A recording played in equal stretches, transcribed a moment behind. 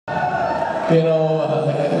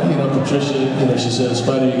Patricia, she said,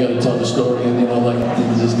 Spider, you got to tell the story, and like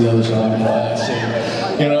this is the other song, I say,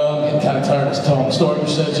 I'm getting kind of tired of telling the story.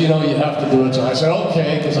 She says, you have to do it. So I said,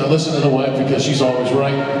 okay, because I listen to the wife because she's always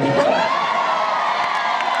right.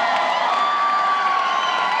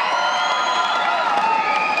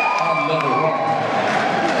 I'm never wrong.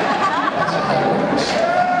 That's how it works.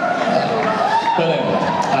 But anyway,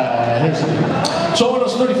 here's the deal. So over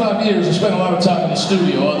those 35 years, I spent a lot of time in the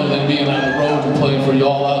studio other than being on the road and playing for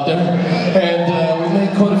y'all out there. And we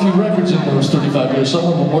made quite a few records in those 35 years. Some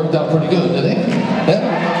of them worked out pretty good, didn't they? Yeah.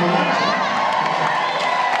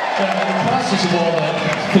 And in the process of all that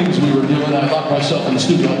things we were doing, I locked myself in the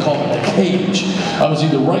studio. I called it the cage. I was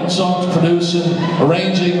either writing songs, producing,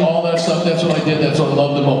 arranging, all that stuff. That's what I did. That's what I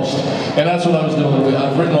loved the most. And that's what I was doing.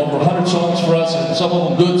 I've written over 100 songs for us, and some of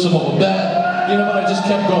them good, some of them bad. But I just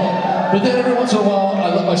kept going. But then every once in a while,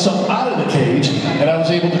 I let myself out of the cage, and I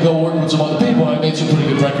was able to go work with some other people. I made some pretty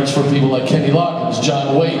good records for people like Kenny Loggins,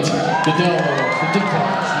 John Waite, the Delaware, the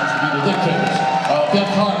Dictators, used to be the Dictators,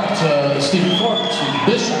 Beth Hart, Stevie Ford, Stevie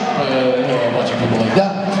Bishop, a bunch of people like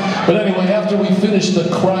that. But anyway, after we finished the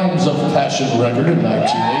Crimes of Passion record in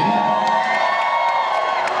 1980,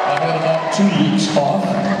 I had about 2 weeks off,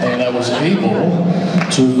 and I was able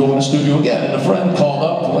to go in the studio again. And a friend called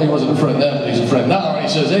up. Well, he wasn't a friend then, but he's a friend now. And he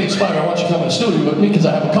says, hey, Spider, I want you to come in the studio with me because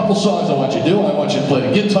I have a couple songs I want you to do. I want you to play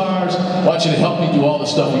the guitars. I want you to help me do all the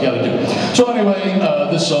stuff we got to do. So anyway,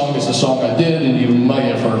 this song is the song I did, and you might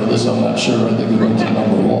have heard of this. I'm not sure. I think we went to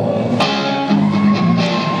 #1.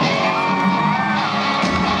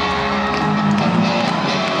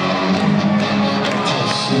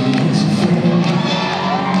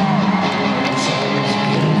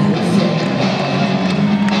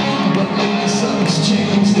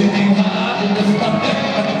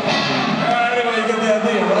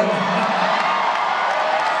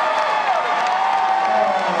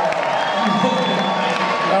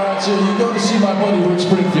 So you go to see my buddy Rick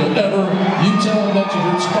Springfield ever, you tell him that you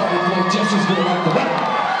heard Spider play just as good like the rap.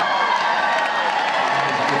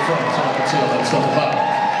 He's a good friend, so I can see all that stuff about it.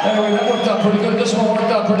 Anyway, that worked out pretty good. This one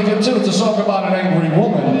worked out pretty good too. It's a song about an angry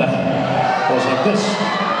woman. It goes like this.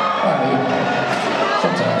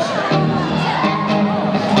 Sometimes.